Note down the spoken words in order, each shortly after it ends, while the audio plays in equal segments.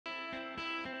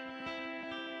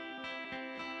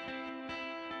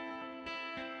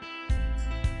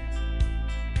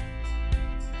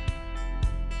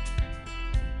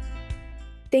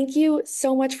Thank you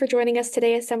so much for joining us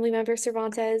today, Assemblymember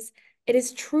Cervantes. It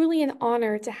is truly an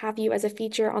honor to have you as a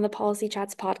feature on the Policy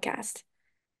Chats podcast.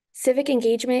 Civic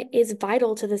engagement is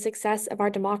vital to the success of our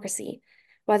democracy,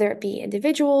 whether it be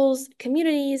individuals,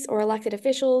 communities, or elected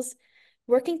officials.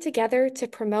 Working together to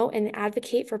promote and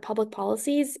advocate for public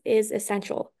policies is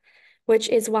essential, which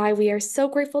is why we are so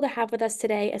grateful to have with us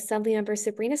today Assemblymember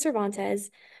Sabrina Cervantes,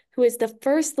 who is the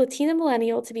first Latina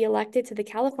Millennial to be elected to the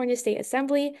California State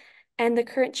Assembly and the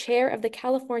current chair of the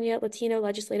California Latino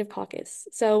Legislative Caucus.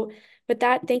 So with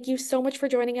that, thank you so much for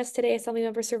joining us today,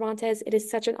 Assemblymember Cervantes. It is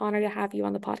such an honor to have you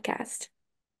on the podcast.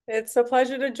 It's a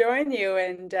pleasure to join you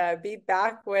and be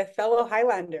back with fellow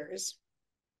Highlanders.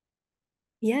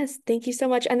 Yes, thank you so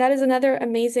much. And that is another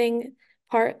amazing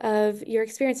part of your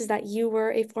experience is that you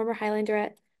were a former Highlander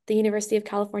at the University of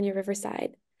California,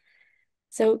 Riverside.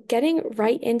 So getting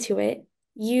right into it,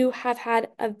 you have had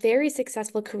a very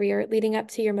successful career leading up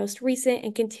to your most recent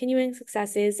and continuing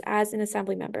successes as an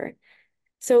assembly member.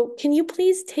 So can you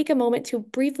please take a moment to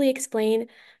briefly explain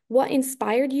what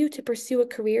inspired you to pursue a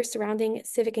career surrounding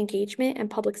civic engagement and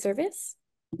public service?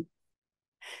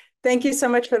 Thank you so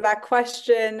much for that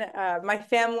question. My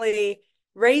family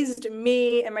raised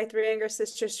me and my three younger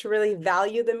sisters to really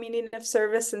value the meaning of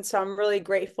service. And so I'm really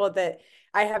grateful that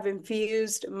I have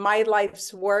infused my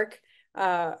life's work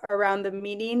around the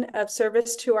meaning of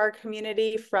service to our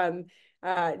community from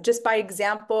just by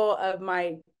example of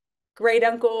my great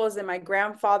uncles and my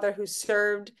grandfather who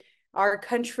served our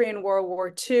country in World War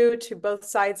II, to both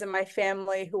sides of my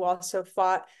family who also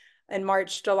fought and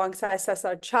marched alongside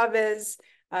Cesar Chavez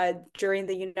during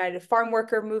the United Farm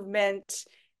Worker Movement.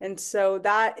 And so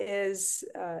that is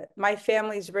my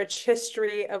family's rich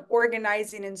history of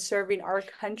organizing and serving our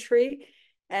country.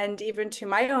 And even to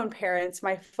my own parents,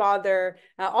 my father,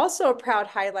 also a proud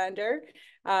Highlander,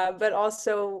 but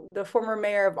also the former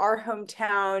mayor of our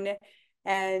hometown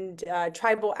and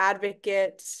tribal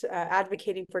advocate,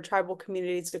 advocating for tribal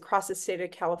communities across the state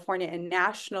of California and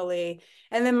nationally.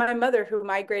 And then my mother, who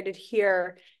migrated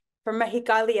here from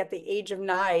Mexicali at the age of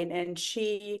 9, and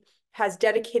she has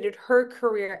dedicated her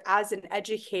career as an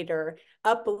educator,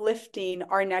 uplifting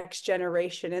our next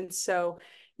generation. And so,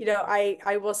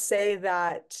 I will say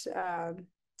that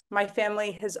my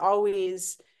family has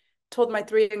always told my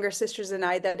three younger sisters and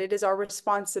I that it is our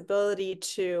responsibility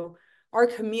to our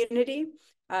community,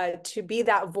 to be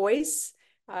that voice,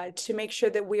 to make sure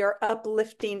that we are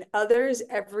uplifting others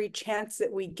every chance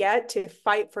that we get to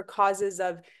fight for causes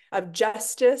of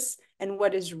justice and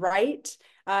what is right.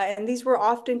 And these were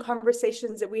often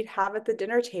conversations that we'd have at the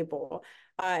dinner table.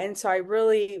 And so I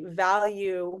really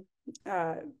value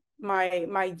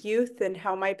my youth and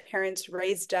how my parents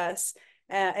raised us.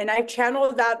 And I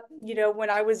channeled that,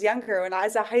 when I was younger, when I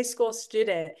was a high school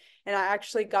student, and I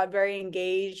actually got very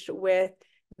engaged with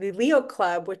the Leo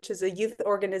Club, which is a youth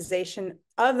organization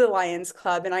of the Lions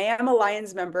Club. And I am a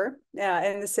Lions member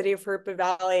in the city of Hoopa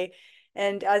Valley.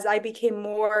 And as I became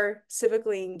more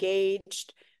civically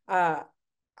engaged,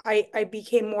 I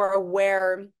became more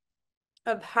aware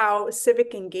of how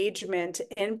civic engagement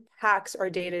impacts our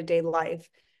day-to-day life,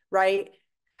 right?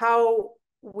 How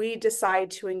we decide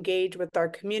to engage with our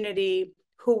community,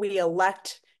 who we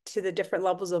elect to the different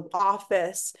levels of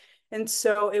office. And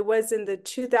so it was in the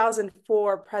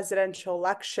 2004 presidential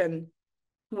election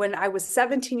when I was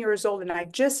 17 years old and I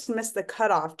just missed the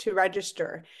cutoff to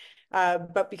register.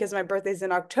 But because my birthday's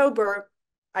in October,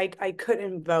 I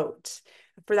couldn't vote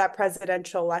for that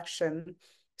presidential election.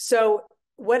 So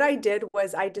what I did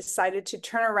was I decided to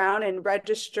turn around and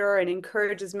register and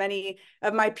encourage as many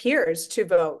of my peers to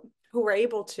vote who were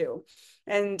able to.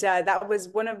 And that was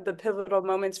one of the pivotal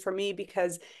moments for me,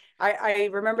 because I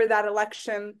remember that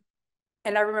election.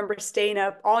 And I remember staying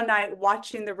up all night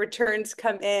watching the returns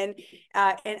come in.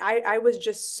 And I was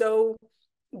just so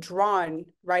drawn,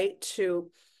 right,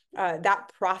 to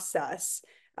that process.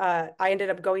 I ended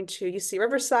up going to UC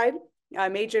Riverside,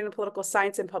 majoring in political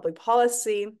science and public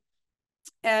policy.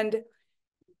 And,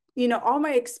 all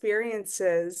my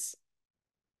experiences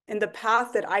and the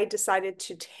path that I decided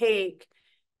to take,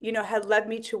 had led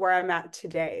me to where I'm at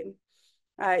today.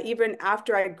 Even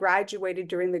after I graduated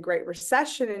during the Great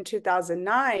Recession in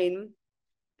 2009,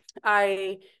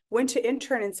 I went to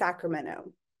intern in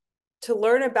Sacramento to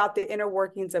learn about the inner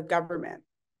workings of government,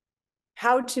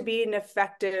 how to be an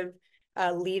effective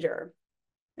leader.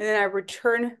 And then I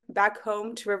returned back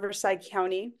home to Riverside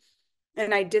County,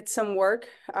 and I did some work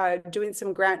doing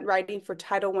some grant writing for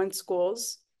Title I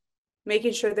schools,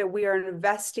 making sure that we are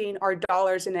investing our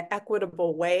dollars in an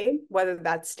equitable way, whether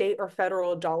that's state or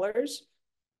federal dollars,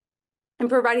 and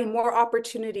providing more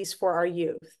opportunities for our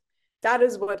youth. That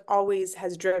is what always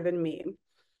has driven me.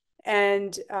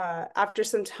 And after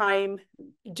some time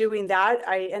doing that,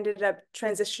 I ended up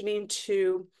transitioning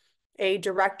to a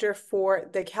director for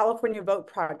the California Vote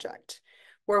Project,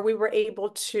 where we were able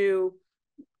to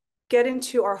get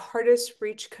into our hardest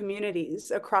reach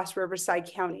communities across Riverside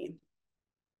County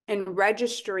and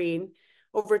registering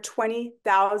over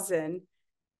 20,000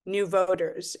 new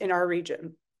voters in our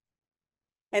region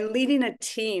and leading a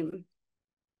team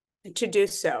to do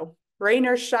so. Rain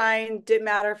or shine, didn't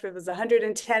matter if it was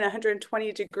 110,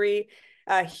 120-degree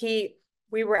heat,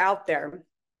 we were out there.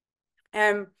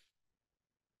 And,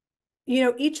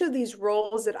 each of these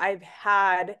roles that I've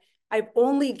had, I've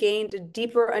only gained a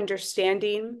deeper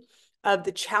understanding of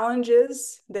the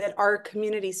challenges that our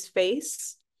communities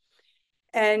face.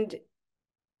 And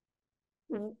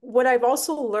what I've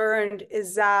also learned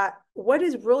is that what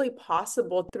is really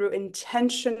possible through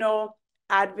intentional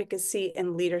advocacy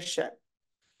and leadership.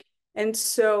 And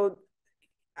so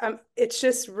it's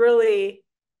just really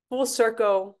full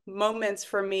circle moments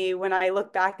for me when I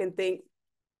look back and think,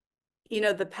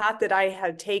 the path that I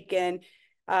have taken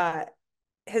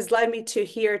has led me to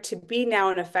here to be now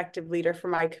an effective leader for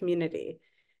my community,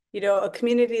 a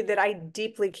community that I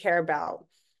deeply care about.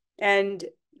 And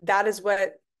that is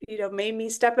what, made me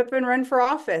step up and run for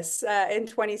office in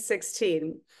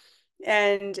 2016.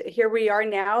 And here we are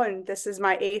now, and this is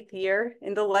my 8th year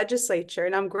in the legislature,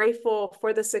 and I'm grateful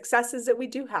for the successes that we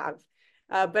do have.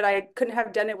 But I couldn't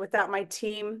have done it without my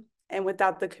team and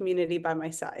without the community by my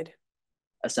side.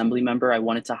 Assembly member, I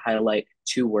wanted to highlight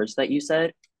 2 words that you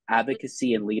said,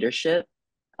 advocacy and leadership.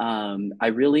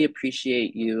 I really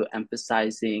appreciate you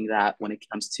emphasizing that when it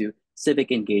comes to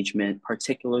civic engagement,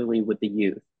 particularly with the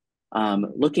youth.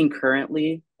 Looking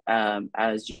currently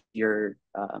as you're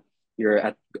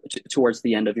towards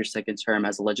the end of your 2nd term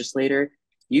as a legislator,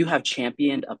 you have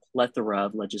championed a plethora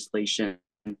of legislation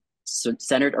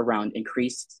centered around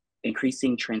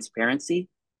increasing transparency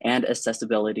and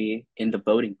accessibility in the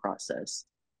voting process.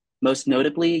 Most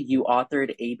notably, you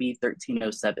authored AB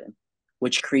 1307,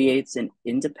 which creates an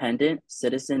independent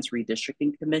Citizens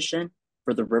Redistricting Commission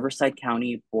for the Riverside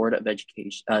County Board of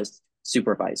Education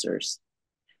Supervisors.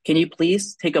 Can you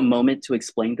please take a moment to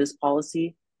explain this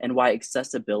policy and why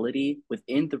accessibility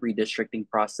within the redistricting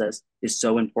process is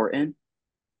so important?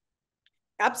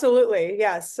 Absolutely,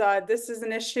 yes. This is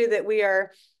an issue that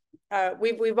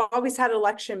we've always had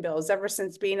election bills ever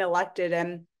since being elected.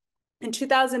 And in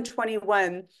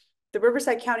 2021, the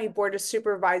Riverside County Board of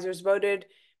Supervisors voted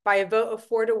by a vote of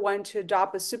 4-1 to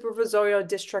adopt a supervisorial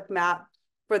district map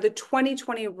for the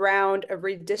 2020 round of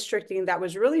redistricting that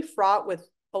was really fraught with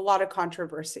a lot of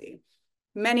controversy.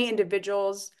 Many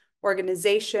individuals,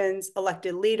 organizations,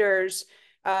 elected leaders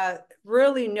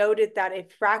really noted that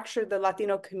it fractured the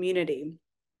Latino community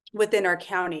within our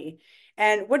county.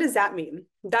 And what does that mean?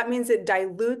 That means it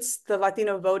dilutes the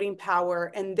Latino voting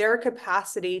power and their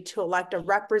capacity to elect a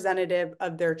representative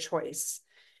of their choice.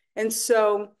 And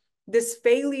so this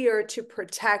failure to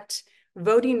protect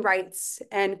voting rights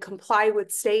and comply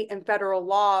with state and federal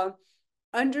law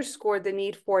underscored the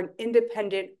need for an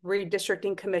independent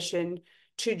redistricting commission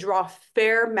to draw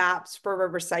fair maps for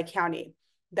Riverside County.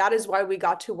 That is why we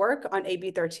got to work on AB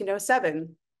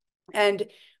 1307. And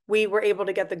we were able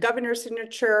to get the governor's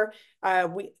signature.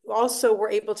 We also were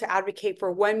able to advocate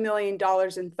for $1 million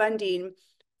in funding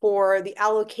for the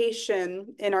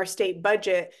allocation in our state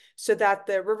budget so that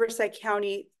the Riverside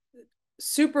County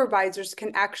supervisors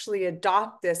can actually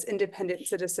adopt this independent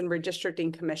citizen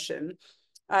redistricting commission.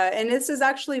 And this is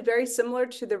actually very similar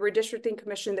to the redistricting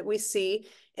commission that we see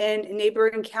in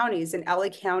neighboring counties, in LA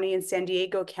County and San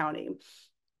Diego County.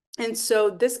 And so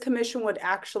this commission would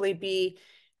actually be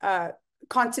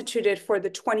constituted for the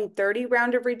 2030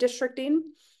 round of redistricting.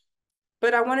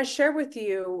 But I want to share with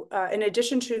you, in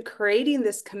addition to creating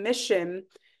this commission,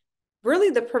 really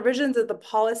the provisions of the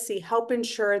policy help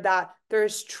ensure that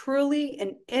there's truly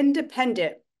an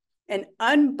independent and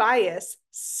unbiased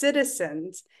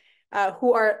citizens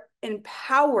who are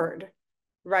empowered,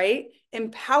 right?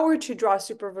 Empowered to draw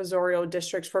supervisorial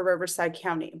districts for Riverside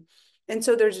County. And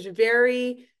so there's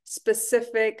very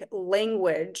specific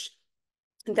language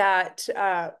that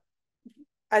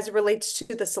as it relates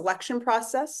to the selection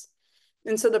process.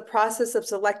 And so the process of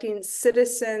selecting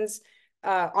citizens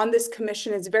on this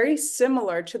commission is very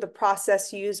similar to the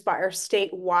process used by our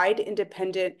statewide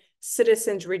independent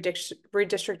Citizens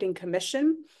Redistricting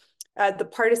Commission. The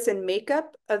partisan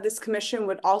makeup of this commission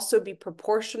would also be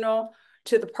proportional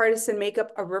to the partisan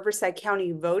makeup of Riverside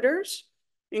County voters,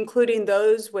 including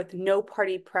those with no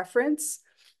party preference.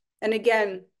 And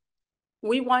again,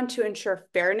 we want to ensure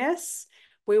fairness.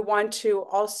 We want to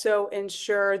also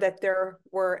ensure that there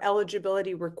were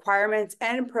eligibility requirements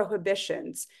and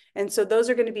prohibitions. And so those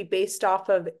are going to be based off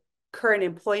of current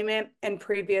employment and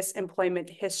previous employment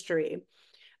history.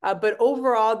 But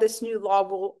overall, this new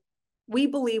law we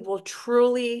believe, will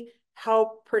truly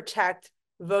help protect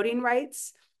voting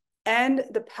rights and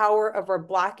the power of our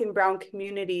Black and Brown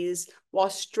communities while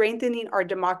strengthening our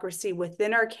democracy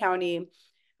within our county.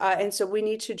 And so we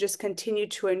need to just continue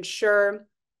to ensure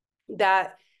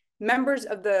that members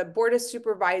of the Board of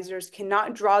Supervisors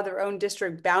cannot draw their own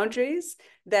district boundaries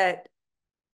that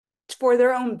for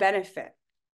their own benefit,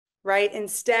 right?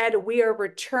 Instead, we are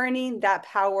returning that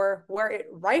power where it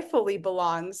rightfully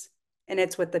belongs, and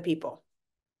it's with the people.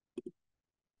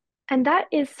 And that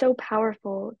is so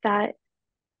powerful that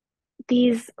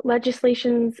these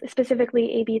legislations,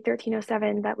 specifically AB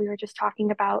 1307 that we were just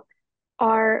talking about,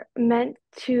 are meant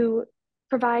to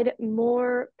provide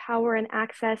more power and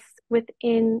access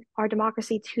within our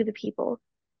democracy to the people.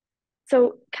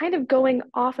 So kind of going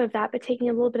off of that, but taking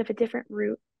a little bit of a different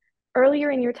route,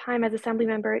 earlier in your time as Assembly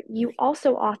member, you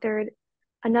also authored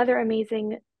another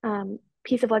amazing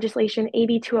piece of legislation,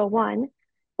 AB 201,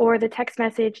 or the Text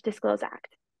Message Disclose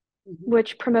Act,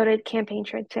 which promoted campaign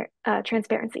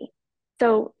transparency.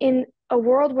 So in a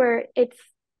world where it's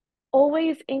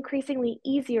always increasingly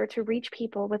easier to reach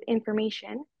people with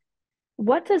information,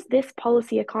 what does this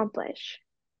policy accomplish?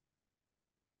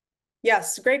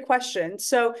 Yes, great question.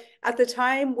 So at the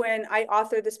time when I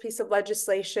authored this piece of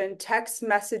legislation, text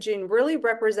messaging really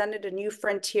represented a new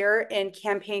frontier in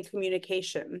campaign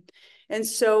communication. And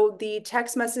so the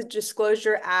Text Message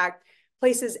Disclosure Act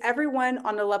places everyone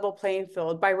on a level playing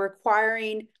field by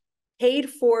requiring paid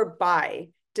for by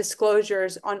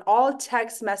disclosures on all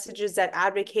text messages that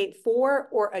advocate for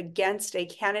or against a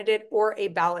candidate or a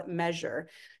ballot measure.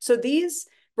 So these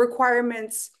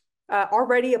requirements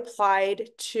already applied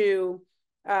to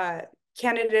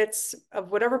candidates of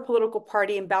whatever political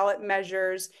party and ballot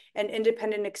measures and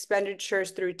independent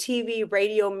expenditures through TV,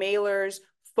 radio, mailers,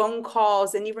 phone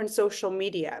calls, and even social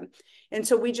media. And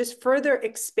so we just further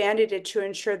expanded it to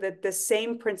ensure that the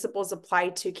same principles apply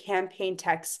to campaign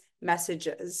text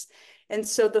messages. And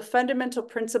so the fundamental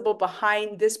principle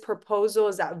behind this proposal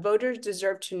is that voters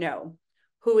deserve to know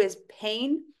who is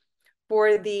paying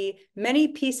for the many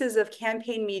pieces of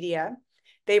campaign media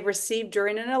they've received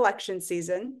during an election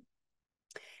season.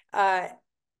 And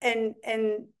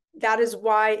that is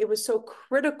why it was so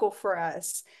critical for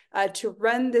us to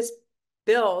run this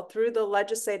bill through the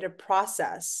legislative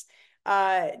process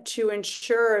to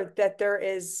ensure that there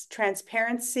is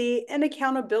transparency and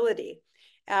accountability.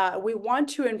 We want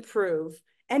to improve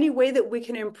any way that we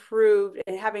can improve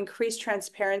and have increased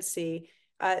transparency.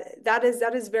 That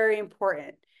is very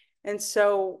important. And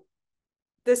so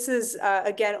this is,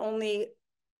 again, only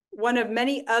one of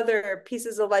many other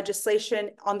pieces of legislation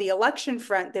on the election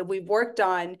front that we've worked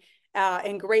on,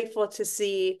 and grateful to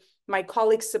see my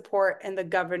colleagues' support and the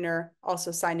governor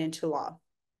also sign into law.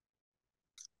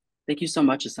 Thank you so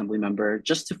much, Assemblymember.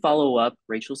 Just to follow up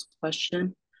Rachel's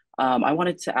question, I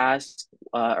wanted to ask,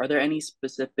 are there any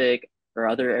specific or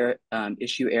other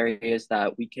issue areas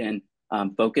that we can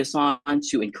focus on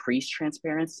to increase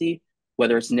transparency,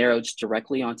 whether it's narrowed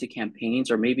directly onto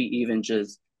campaigns or maybe even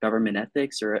just government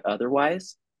ethics or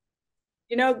otherwise?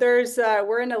 You know, there's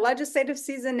we're in a legislative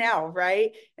season now,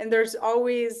 right? And there's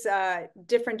always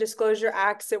different disclosure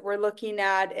acts that we're looking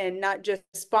at, and not just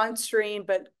sponsoring,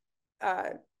 but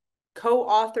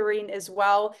co-authoring as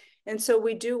well. And so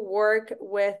we do work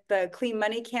with the Clean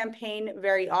Money campaign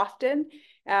very often.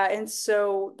 And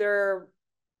so there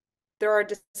are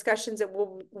discussions that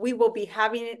we will be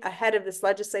having ahead of this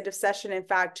legislative session. In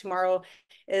fact, tomorrow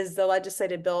is the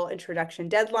legislative bill introduction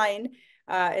deadline.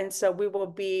 And so we will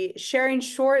be sharing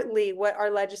shortly what our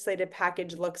legislative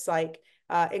package looks like,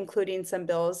 including some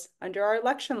bills under our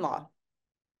election law.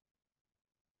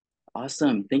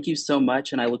 Awesome. Thank you so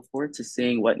much. And I look forward to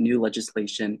seeing what new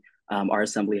legislation our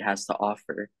assembly has to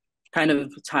offer. Kind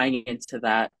of tying into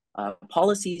that,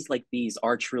 policies like these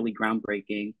are truly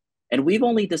groundbreaking. And we've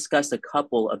only discussed a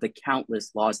couple of the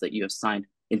countless laws that you have signed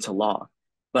into law.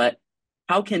 But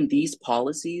how can these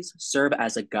policies serve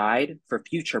as a guide for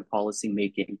future policy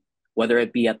making, whether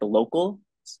it be at the local,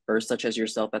 or such as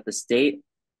yourself at the state,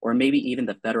 or maybe even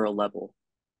the federal level?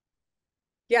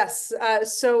 Yes,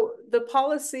 so the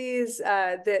policies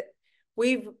that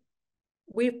we've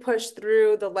pushed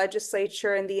through the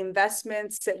legislature and the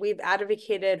investments that we've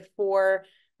advocated for,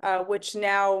 which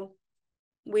now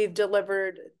we've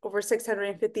delivered over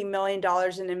 $650 million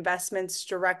in investments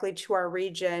directly to our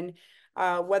region,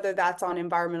 whether that's on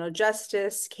environmental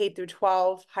justice, K through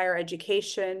 12, higher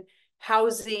education,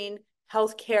 housing,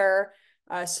 healthcare,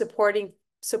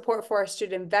 support for our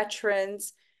student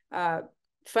veterans,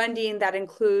 funding that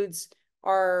includes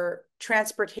our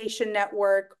transportation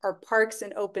network, our parks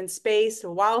and open space,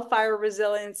 wildfire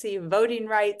resiliency, voting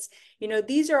rights.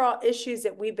 These are all issues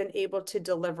that we've been able to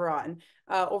deliver on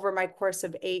over my course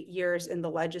of 8 years in the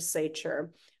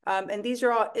legislature. And these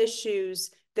are all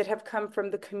issues that have come from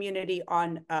the community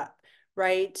on up,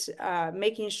 right?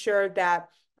 Making sure that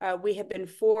we have been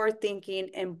forward-thinking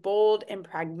and bold and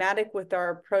pragmatic with our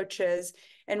approaches,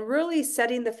 and really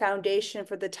setting the foundation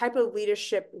for the type of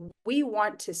leadership we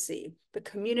want to see, the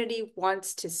community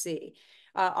wants to see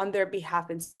on their behalf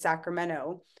in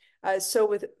Sacramento. So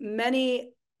with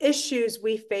many issues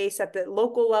we face at the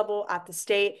local level, at the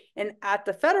state, and at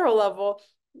the federal level,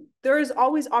 there is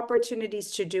always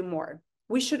opportunities to do more.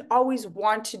 We should always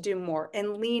want to do more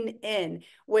and lean in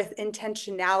with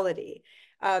intentionality.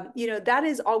 That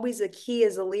is always a key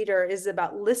as a leader, is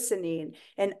about listening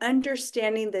and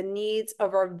understanding the needs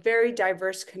of our very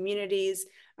diverse communities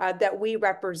that we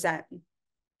represent.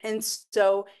 And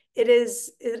so it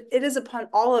is upon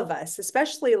all of us,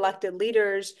 especially elected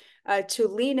leaders, to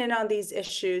lean in on these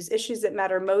issues that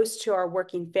matter most to our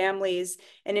working families,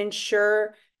 and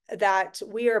ensure that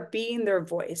we are being their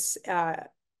voice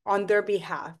on their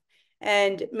behalf,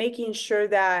 and making sure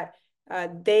that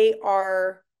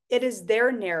it is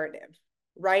their narrative,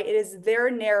 right? It is their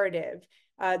narrative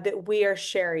that we are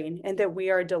sharing and that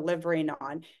we are delivering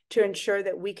on, to ensure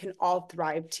that we can all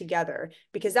thrive together,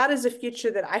 because that is a future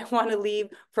that I want to leave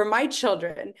for my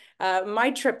children,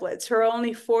 my triplets, who are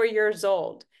only 4 years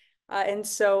old. And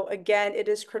so again, it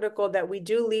is critical that we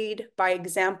do lead by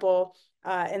example,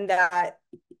 and that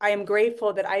I am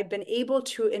grateful that I've been able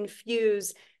to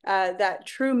infuse that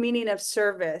true meaning of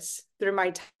service through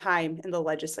my time in the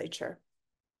legislature.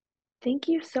 Thank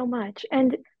you so much.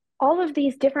 And all of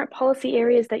these different policy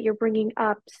areas that you're bringing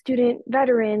up, student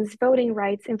veterans, voting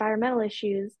rights, environmental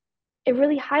issues, it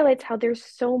really highlights how there's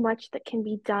so much that can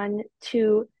be done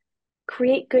to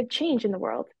create good change in the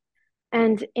world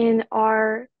and in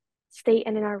our state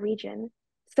and in our region.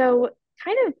 So,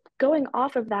 kind of going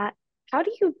off of that, how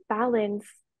do you balance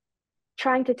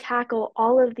trying to tackle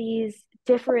all of these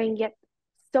differing yet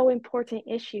so important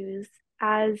issues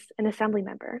as an assembly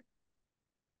member?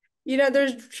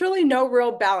 There's truly no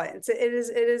real balance. It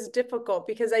is difficult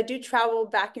because I do travel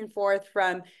back and forth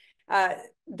from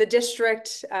the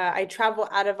district. I travel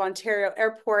out of Ontario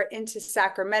Airport into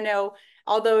Sacramento,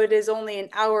 although it is only an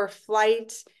hour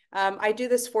flight. I do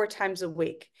this 4 times a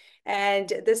week, and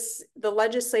the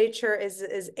legislature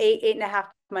is 8.5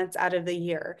 months out of the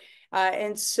year,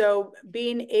 and so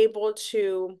being able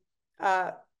to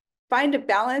find a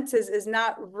balance is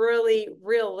not really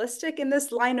realistic in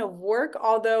this line of work,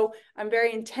 although I'm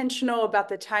very intentional about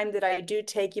the time that I do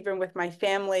take, even with my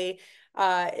family,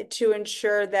 to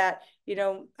ensure that,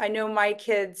 I know my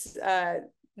kids,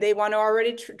 they want to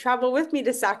already travel with me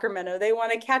to Sacramento. They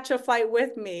want to catch a flight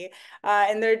with me.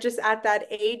 And they're just at that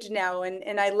age now.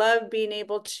 And I love being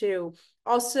able to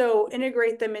also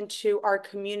integrate them into our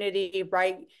community,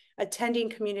 right? Attending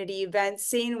community events,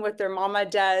 seeing what their mama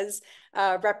does,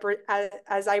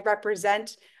 as I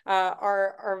represent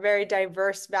our very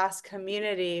diverse, vast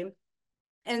community.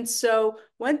 And so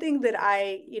one thing that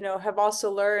I, have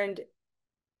also learned,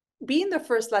 being the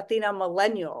first Latina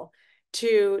Millennial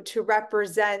to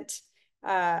represent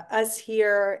us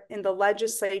here in the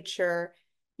legislature,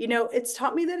 it's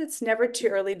taught me that it's never too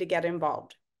early to get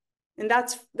involved. And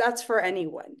that's for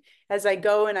anyone. As I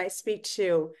go and I speak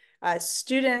to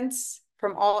students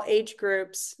from all age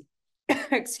groups,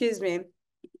 excuse me,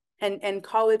 and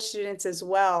college students as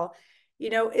well,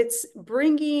 it's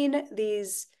bringing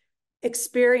these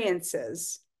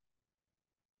experiences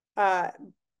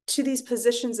to these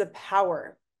positions of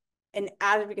power and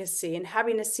advocacy and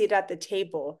having a seat at the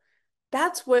table.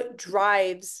 That's what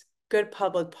drives good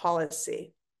public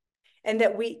policy, and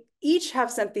that we each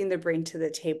have something to bring to the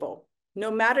table.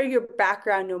 No matter your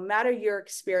background, no matter your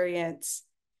experience,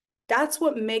 that's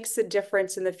what makes the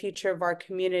difference in the future of our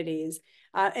communities.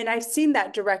 And I've seen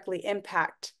that directly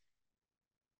impact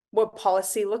what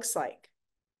policy looks like,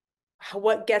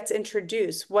 what gets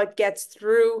introduced, what gets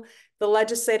through the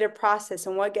legislative process,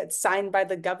 and what gets signed by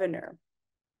the governor.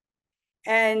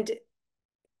 And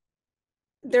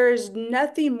there is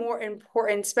nothing more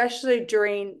important, especially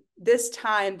during this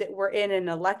time that we're in an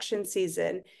election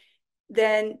season,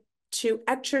 than to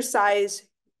exercise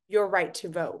your right to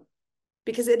vote,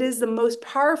 because it is the most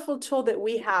powerful tool that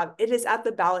we have. It is at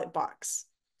the ballot box.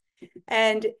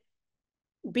 And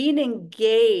being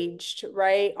engaged,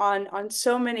 right, on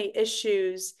so many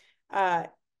issues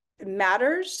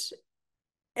matters.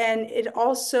 And it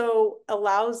also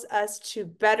allows us to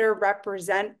better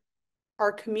represent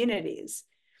our communities.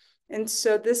 And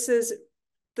so this is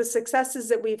the successes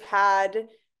that we've had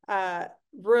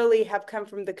really have come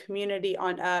from the community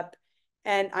on up.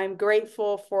 And I'm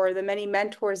grateful for the many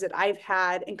mentors that I've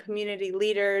had and community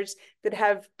leaders that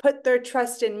have put their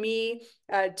trust in me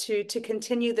to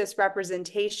continue this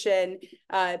representation,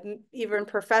 even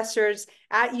professors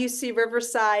at UC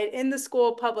Riverside in the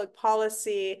School of Public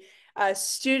Policy,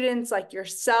 students like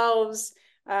yourselves.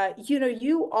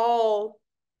 You all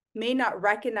may not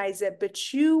recognize it,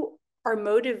 but you are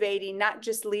motivating not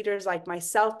just leaders like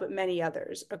myself, but many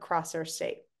others across our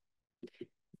state.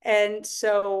 And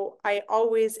so I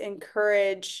always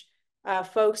encourage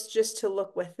folks just to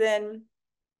look within,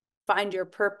 find your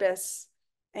purpose,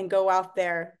 and go out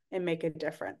there and make a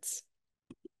difference.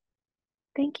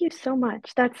 Thank you so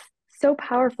much. That's so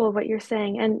powerful what you're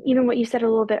saying. And even what you said a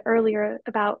little bit earlier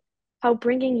about how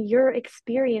bringing your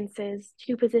experiences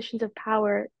to positions of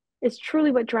power is truly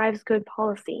what drives good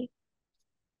policy.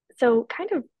 So,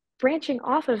 kind of branching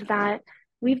off of that,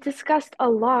 we've discussed a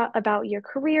lot about your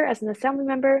career as an assembly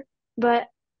member, but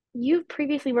you've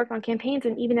previously worked on campaigns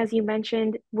and even as you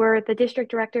mentioned, were the district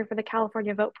director for the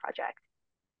California Vote Project.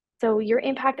 So your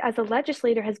impact as a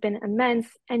legislator has been immense,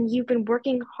 and you've been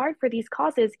working hard for these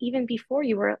causes even before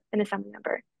you were an assembly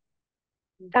member.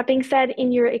 That being said,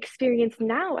 in your experience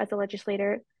now as a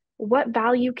legislator, what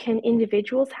value can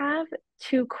individuals have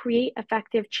to create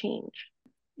effective change?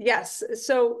 Yes,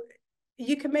 so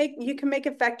you can make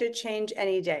effective change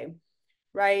any day,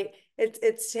 right?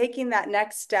 It's taking that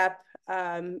next step,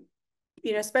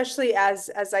 especially as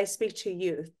I speak to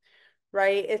youth,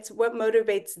 right? It's what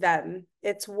motivates them.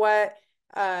 It's what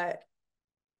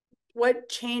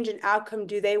change and outcome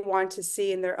do they want to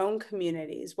see in their own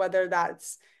communities, whether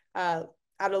that's at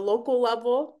a local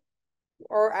level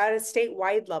or at a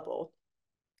statewide level.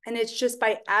 And it's just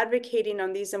by advocating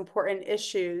on these important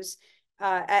issues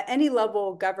at any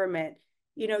level of government,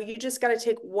 you just got to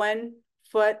take one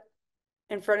foot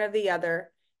in front of the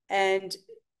other and,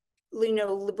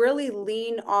 really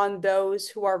lean on those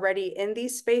who are already in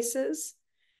these spaces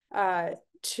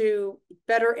to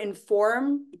better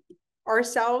inform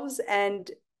ourselves. And,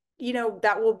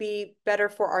 that will be better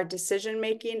for our decision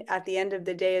making at the end of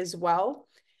the day as well.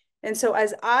 And so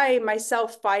as I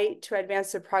myself fight to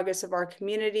advance the progress of our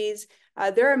communities,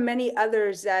 there are many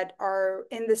others that are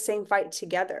in the same fight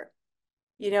together,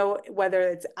 whether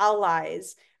it's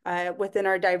allies within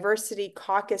our diversity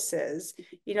caucuses,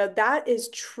 that is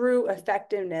true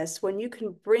effectiveness when you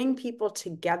can bring people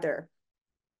together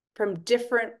from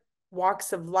different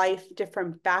walks of life,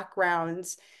 different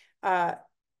backgrounds,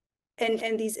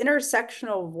 and these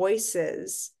intersectional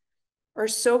voices are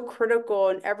so critical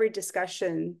in every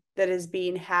discussion that is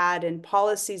being had and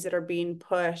policies that are being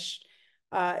pushed,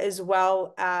 as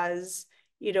well as,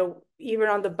 even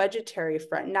on the budgetary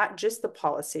front, not just the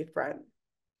policy front.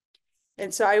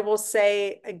 And so I will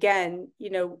say, again,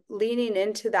 leaning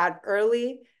into that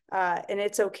early, and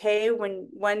it's okay when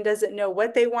one doesn't know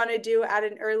what they want to do at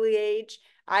an early age.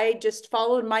 I just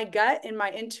followed my gut and my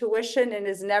intuition and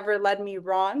has never led me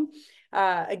wrong.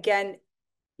 Again,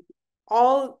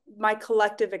 all my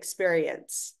collective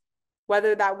experience,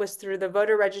 whether that was through the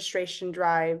voter registration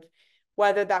drive,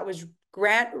 whether that was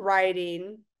grant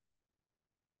writing,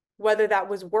 whether that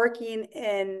was working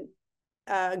in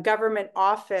a government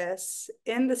office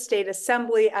in the state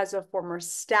assembly as a former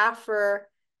staffer,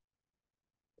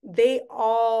 they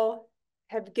all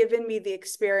have given me the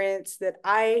experience that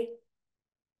I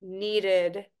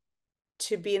needed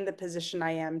to be in the position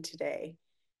I am today.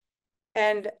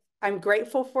 And I'm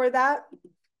grateful for that.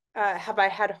 Have I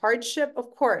had hardship?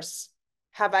 Of course.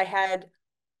 Have I had,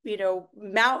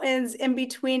 mountains in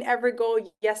between every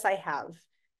goal? Yes, I have.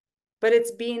 But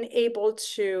it's being able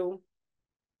to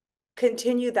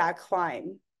continue that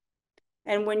climb.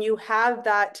 And when you have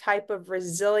that type of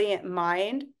resilient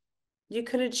mind, you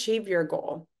could achieve your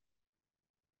goal.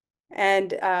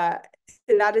 And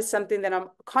that is something that I'm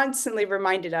constantly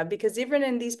reminded of, because even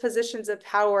in these positions of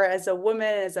power as a woman,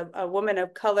 as a woman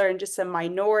of color and just a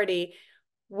minority,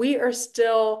 we are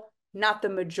still not the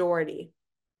majority.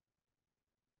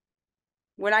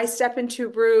 When I step into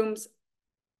rooms,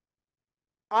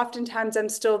 oftentimes I'm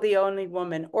still the only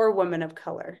woman or woman of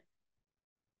color,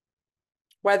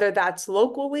 whether that's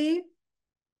locally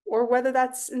or whether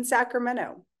that's in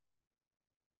Sacramento.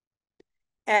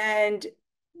 And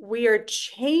we are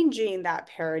changing that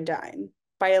paradigm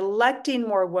by electing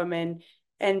more women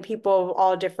and people of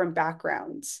all different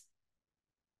backgrounds.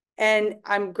 And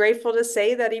I'm grateful to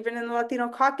say that even in the Latino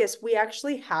caucus, we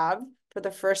actually have, for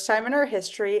the first time in our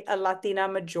history, a Latina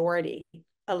majority.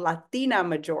 a Latina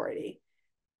majority.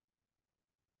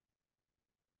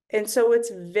 And so it's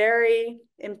very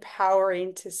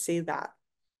empowering to see that.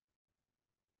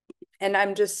 And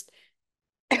I'm just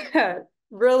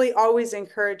really always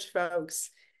encourage folks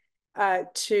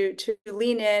to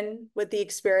lean in with the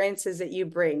experiences that you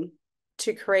bring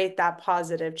to create that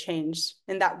positive change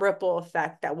and that ripple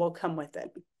effect that will come with it.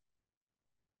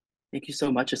 Thank you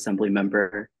so much, Assembly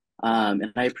Member.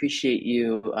 And I appreciate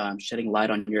you shedding light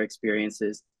on your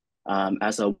experiences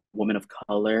as a woman of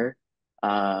color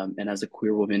and as a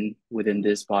queer woman within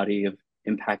this body of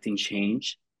impacting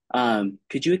change.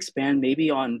 Could you expand maybe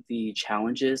on the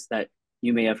challenges that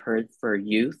you may have heard for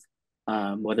youth,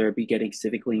 whether it be getting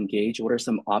civically engaged? What are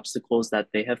some obstacles that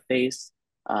they have faced?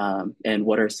 And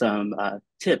what are some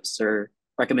tips or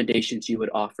recommendations you would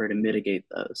offer to mitigate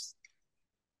those?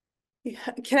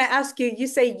 Can I ask you, you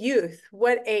say youth,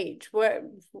 what age?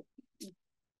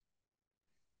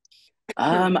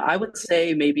 I would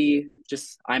say maybe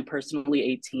just I'm personally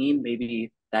 18,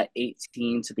 maybe that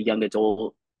 18 to the young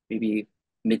adult, maybe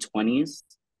mid-20s.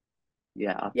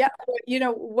 Yeah. Yeah, you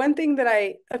know,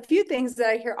 a few things that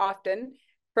I hear often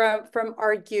from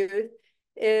our youth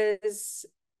is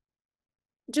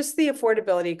just the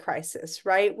affordability crisis,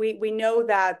 right? We know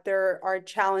that there are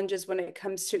challenges when it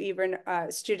comes to even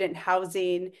student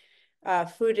housing,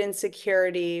 food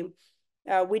insecurity.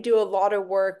 We do a lot of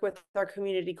work with our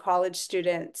community college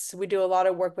students. We do a lot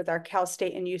of work with our Cal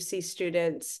State and UC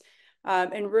students,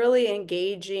 and really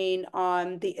engaging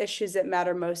on the issues that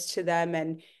matter most to them,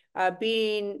 and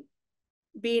being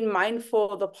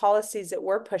mindful of the policies that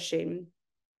we're pushing,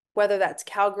 whether that's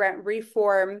Cal Grant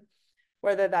reform,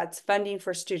 whether that's funding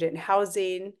for student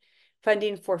housing,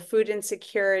 funding for food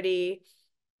insecurity.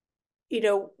 You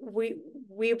know,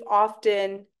 we've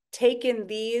often taken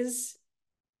the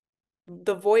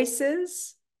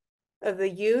voices of the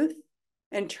youth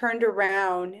and turned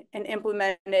around and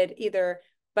implemented either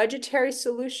budgetary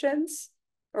solutions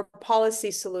or policy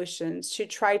solutions to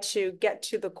try to get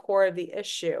to the core of the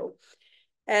issue.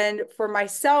 And for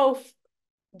myself,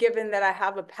 given that I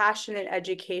have a passion in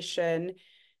education,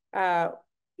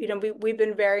 you know, we've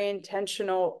been very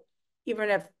intentional,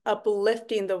 even of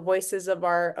uplifting the voices of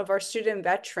our student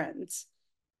veterans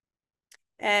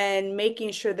and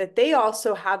making sure that they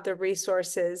also have the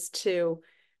resources to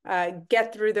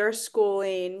get through their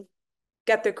schooling,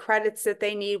 get the credits that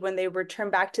they need when they return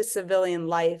back to civilian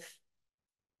life,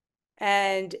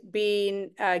 and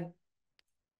being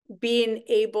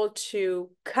able to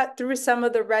cut through some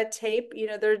of the red tape. You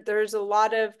know, there's a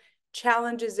lot of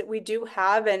challenges that we do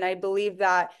have, and I believe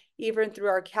that even through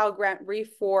our Cal Grant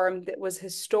reform that was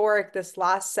historic this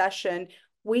last session,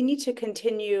 we need to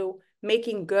continue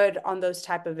making good on those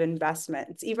type of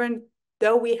investments. Even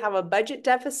though we have a budget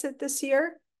deficit this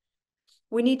year,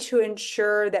 we need to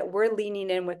ensure that we're leaning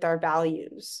in with our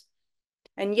values.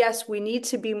 And yes, we need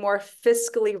to be more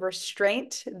fiscally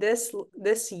restrained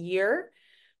this year,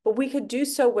 but we could do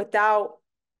so without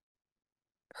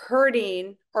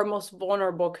hurting our most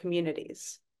vulnerable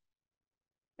communities.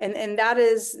 And that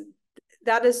is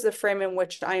the frame in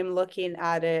which I am looking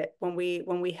at it when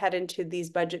we head into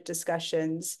these budget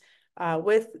discussions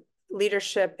with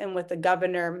leadership and with the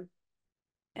governor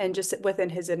and just within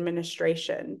his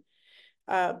administration.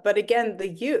 But again, the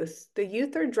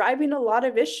youth are driving a lot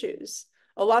of issues,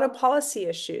 a lot of policy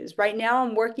issues. Right now,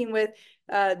 I'm working with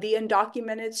the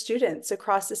undocumented students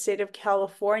across the state of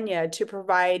California to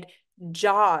provide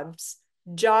job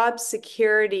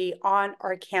security on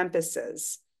our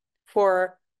campuses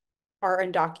for our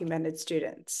undocumented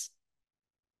students.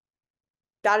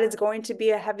 That is going to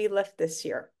be a heavy lift this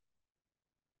year.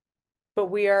 But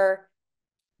we are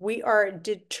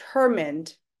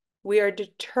determined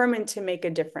to make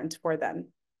a difference for them.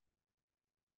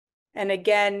 And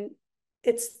again,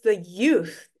 it's the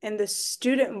youth and the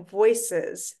student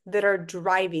voices that are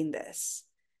driving this.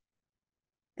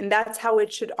 And that's how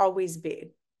it should always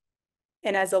be.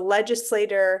 And as a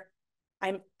legislator,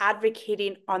 I'm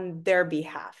advocating on their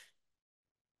behalf.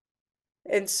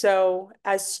 And so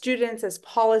as students, as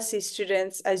policy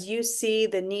students, as you see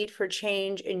the need for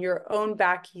change in your own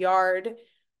backyard,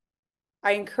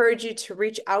 I encourage you to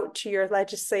reach out to your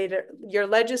legislator,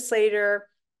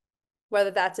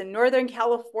 whether that's in Northern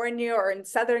California or in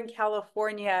Southern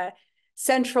California,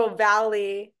 Central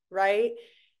Valley, right?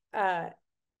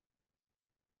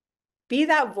 Be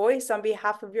that voice on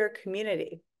behalf of your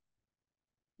community.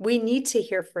 We need to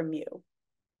hear from you.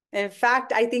 In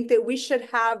fact, I think that we should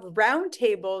have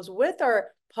roundtables with our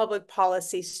public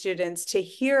policy students to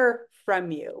hear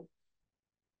from you.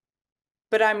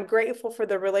 But I'm grateful for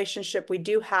the relationship we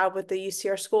do have with the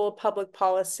UCR School of Public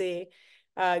Policy.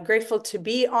 grateful to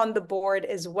be on the board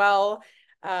as well,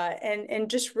 and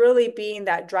just really being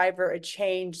that driver of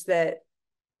change that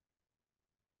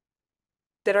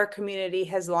our community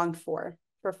has longed for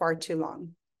far too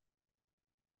long.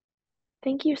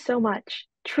 Thank you so much.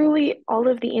 Truly, all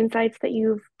of the insights that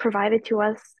you've provided to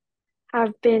us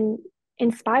have been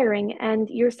inspiring, and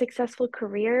your successful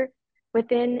career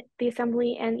within the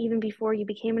assembly and even before you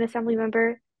became an assembly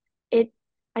member, it,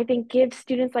 I think, gives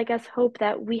students like us hope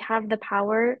that we have the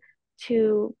power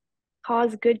to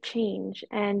cause good change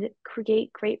and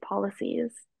create great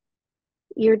policies.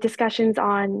 Your discussions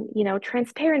on,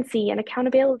 transparency and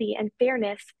accountability and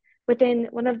fairness within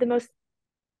one of the most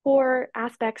core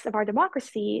aspects of our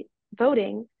democracy,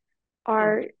 voting,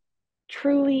 are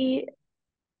truly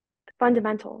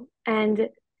fundamental. And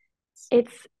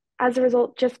it's, as a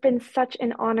result, just been such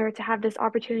an honor to have this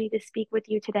opportunity to speak with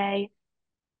you today.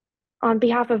 On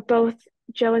behalf of both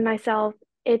Joe and myself,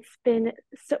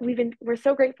 we're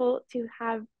so grateful to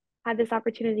have had this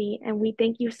opportunity, and we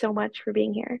thank you so much for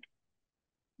being here.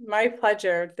 My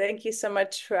pleasure. Thank you so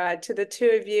much to the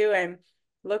two of you, and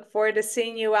look forward to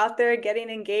seeing you out there getting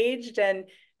engaged and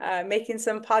making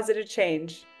some positive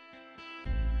change.